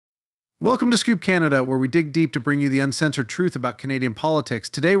Welcome to Scoop Canada, where we dig deep to bring you the uncensored truth about Canadian politics.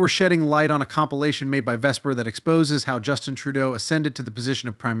 Today, we're shedding light on a compilation made by Vesper that exposes how Justin Trudeau ascended to the position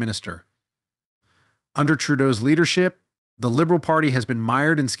of Prime Minister. Under Trudeau's leadership, the Liberal Party has been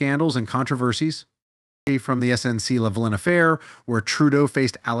mired in scandals and controversies. From the SNC-Lavalin affair, where Trudeau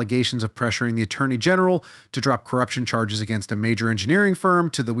faced allegations of pressuring the Attorney General to drop corruption charges against a major engineering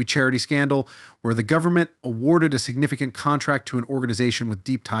firm, to the We Charity scandal, where the government awarded a significant contract to an organization with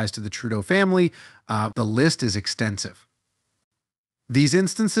deep ties to the Trudeau family. The list is extensive. These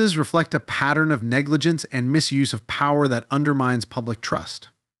instances reflect a pattern of negligence and misuse of power that undermines public trust.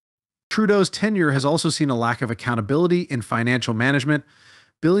 Trudeau's tenure has also seen a lack of accountability in financial management.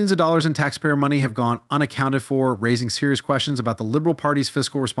 Billions of dollars in taxpayer money have gone unaccounted for, raising serious questions about the Liberal Party's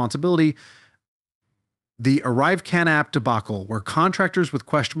fiscal responsibility. The Arrive Can app debacle, where contractors with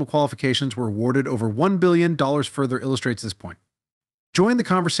questionable qualifications were awarded over $1 billion, further illustrates this point. Join the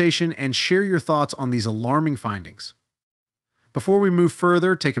conversation and share your thoughts on these alarming findings. Before we move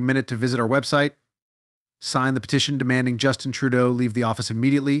further, take a minute to visit our website, sign the petition demanding Justin Trudeau leave the office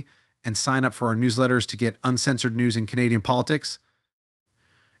immediately, and sign up for our newsletters to get uncensored news in Canadian politics.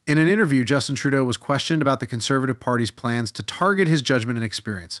 In an interview, Justin Trudeau was questioned about the Conservative Party's plans to target his judgment and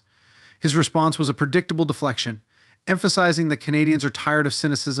experience. His response was a predictable deflection, emphasizing that Canadians are tired of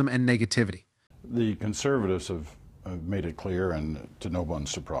cynicism and negativity. The Conservatives have made it clear, and to no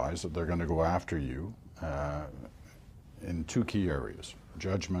one's surprise, that they're going to go after you in two key areas,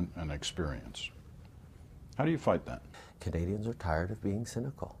 judgment and experience. How do you fight that? Canadians are tired of being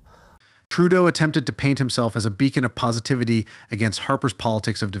cynical. Trudeau attempted to paint himself as a beacon of positivity against Harper's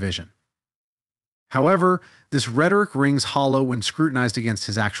politics of division. However, this rhetoric rings hollow when scrutinized against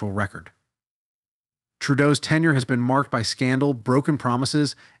his actual record. Trudeau's tenure has been marked by scandal, broken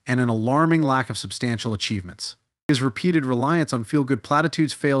promises, and an alarming lack of substantial achievements. His repeated reliance on feel-good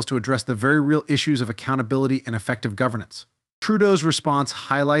platitudes fails to address the very real issues of accountability and effective governance. Trudeau's response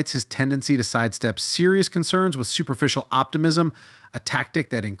highlights his tendency to sidestep serious concerns with superficial optimism, a tactic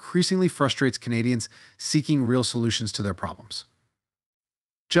that increasingly frustrates Canadians seeking real solutions to their problems.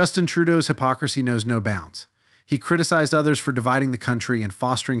 Justin Trudeau's hypocrisy knows no bounds. He criticized others for dividing the country and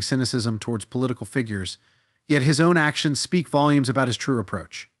fostering cynicism towards political figures, yet his own actions speak volumes about his true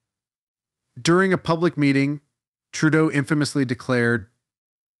approach. During a public meeting, Trudeau infamously declared,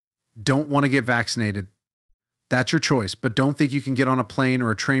 "Don't want to get vaccinated. That's your choice, but don't think you can get on a plane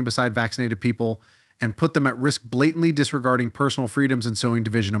or a train beside vaccinated people and put them at risk, blatantly disregarding personal freedoms and sowing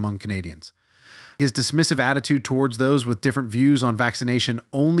division among Canadians." His dismissive attitude towards those with different views on vaccination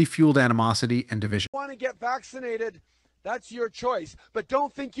only fueled animosity and division. Want to get vaccinated? That's your choice, but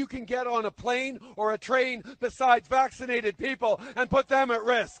don't think you can get on a plane or a train beside vaccinated people and put them at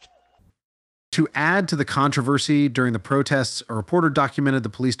risk. To add to the controversy during the protests, a reporter documented the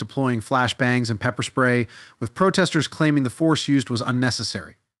police deploying flashbangs and pepper spray, with protesters claiming the force used was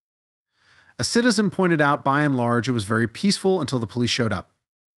unnecessary. A citizen pointed out, by and large, it was very peaceful until the police showed up.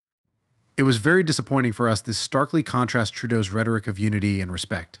 It was very disappointing for us this starkly contrasts Trudeau's rhetoric of unity and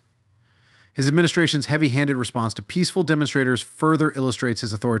respect. His administration's heavy-handed response to peaceful demonstrators further illustrates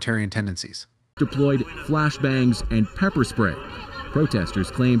his authoritarian tendencies. Deployed flashbangs and pepper spray. Protesters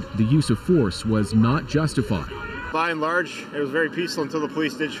claimed the use of force was not justified. By and large, it was very peaceful until the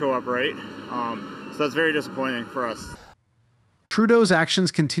police did show up, right? So that's very disappointing for us. Trudeau's actions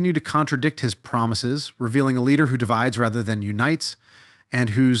continue to contradict his promises, revealing a leader who divides rather than unites,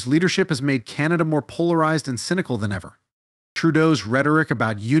 and whose leadership has made Canada more polarized and cynical than ever. Trudeau's rhetoric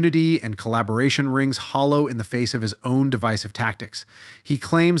about unity and collaboration rings hollow in the face of his own divisive tactics. He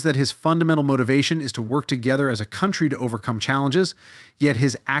claims that his fundamental motivation is to work together as a country to overcome challenges, yet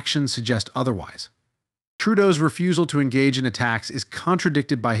his actions suggest otherwise. Trudeau's refusal to engage in attacks is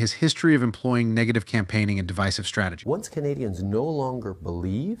contradicted by his history of employing negative campaigning and divisive strategy. Once Canadians no longer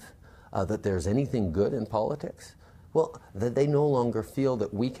believe that there's anything good in politics, well, that they no longer feel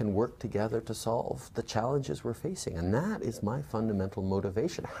that we can work together to solve the challenges we're facing. And that is my fundamental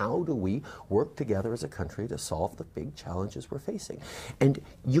motivation. How do we work together as a country to solve the big challenges we're facing? And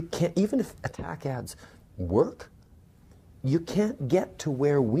you can't, even if attack ads work, you can't get to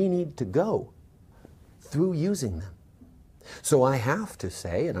where we need to go through using them. So I have to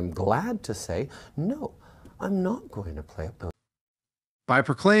say, and I'm glad to say, no, I'm not going to play up those. By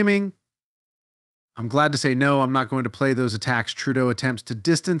proclaiming, "I'm glad to say no, I'm not going to play those attacks," Trudeau attempts to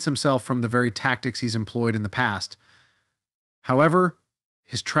distance himself from the very tactics he's employed in the past. However,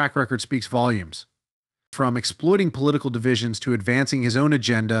 his track record speaks volumes. From exploiting political divisions to advancing his own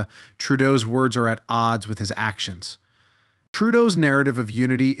agenda, Trudeau's words are at odds with his actions. Trudeau's narrative of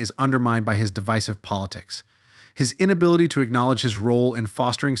unity is undermined by his divisive politics. His inability to acknowledge his role in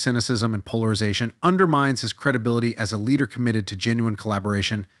fostering cynicism and polarization undermines his credibility as a leader committed to genuine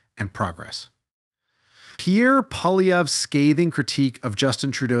collaboration and progress. Pierre Poilievre's scathing critique of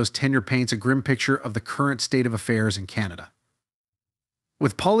Justin Trudeau's tenure paints a grim picture of the current state of affairs in Canada,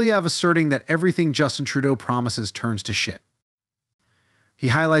 with Poilievre asserting that everything Justin Trudeau promises turns to shit. He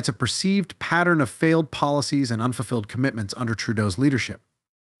highlights a perceived pattern of failed policies and unfulfilled commitments under Trudeau's leadership.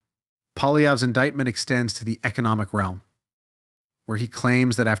 Poilievre's indictment extends to the economic realm, where he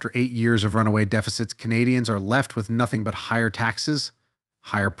claims that after 8 years of runaway deficits, Canadians are left with nothing but higher taxes,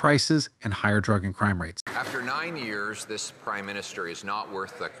 higher prices, and higher drug and crime rates. After 9 years, this Prime Minister is not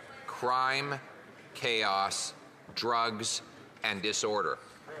worth the crime, chaos, drugs, and disorder.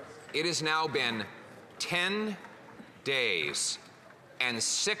 It has now been 10 days and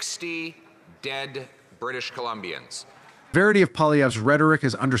 60 dead British Columbians. The severity of Poilievre's rhetoric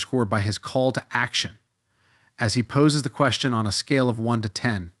is underscored by his call to action, as he poses the question on a scale of 1 to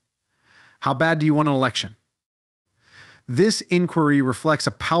 10. How bad do you want an election? This inquiry reflects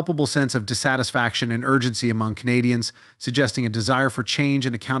a palpable sense of dissatisfaction and urgency among Canadians, suggesting a desire for change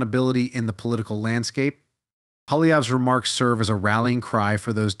and accountability in the political landscape. Poilievre's remarks serve as a rallying cry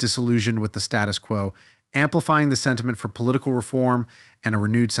for those disillusioned with the status quo, amplifying the sentiment for political reform and a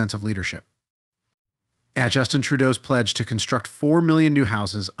renewed sense of leadership. Justin Trudeau's pledge to construct 4 million new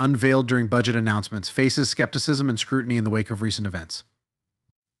houses, unveiled during budget announcements, faces skepticism and scrutiny in the wake of recent events.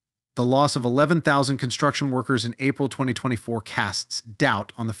 The loss of 11,000 construction workers in April 2024 casts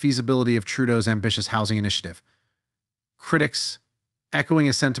doubt on the feasibility of Trudeau's ambitious housing initiative. Critics, echoing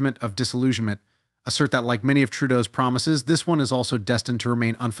a sentiment of disillusionment, assert that, like many of Trudeau's promises, this one is also destined to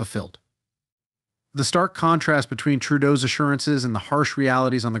remain unfulfilled. The stark contrast between Trudeau's assurances and the harsh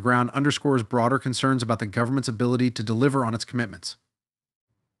realities on the ground underscores broader concerns about the government's ability to deliver on its commitments.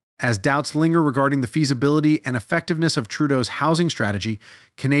 As doubts linger regarding the feasibility and effectiveness of Trudeau's housing strategy,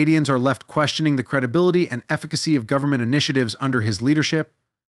 Canadians are left questioning the credibility and efficacy of government initiatives under his leadership.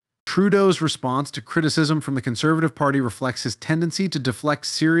 Trudeau's response to criticism from the Conservative Party reflects his tendency to deflect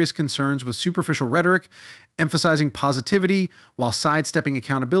serious concerns with superficial rhetoric, emphasizing positivity while sidestepping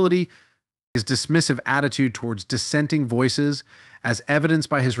accountability. His dismissive attitude towards dissenting voices, as evidenced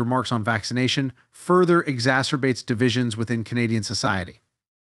by his remarks on vaccination, further exacerbates divisions within Canadian society.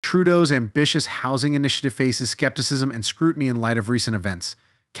 Trudeau's ambitious housing initiative faces skepticism and scrutiny in light of recent events,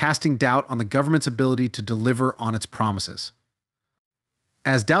 casting doubt on the government's ability to deliver on its promises.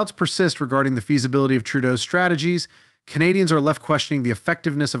 As doubts persist regarding the feasibility of Trudeau's strategies, Canadians are left questioning the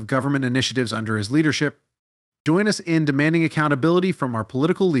effectiveness of government initiatives under his leadership. Join us in demanding accountability from our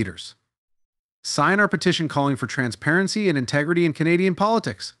political leaders. Sign our petition calling for transparency and integrity in Canadian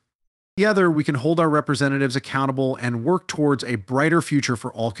politics. Together, we can hold our representatives accountable and work towards a brighter future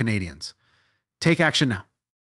for all Canadians. Take action now.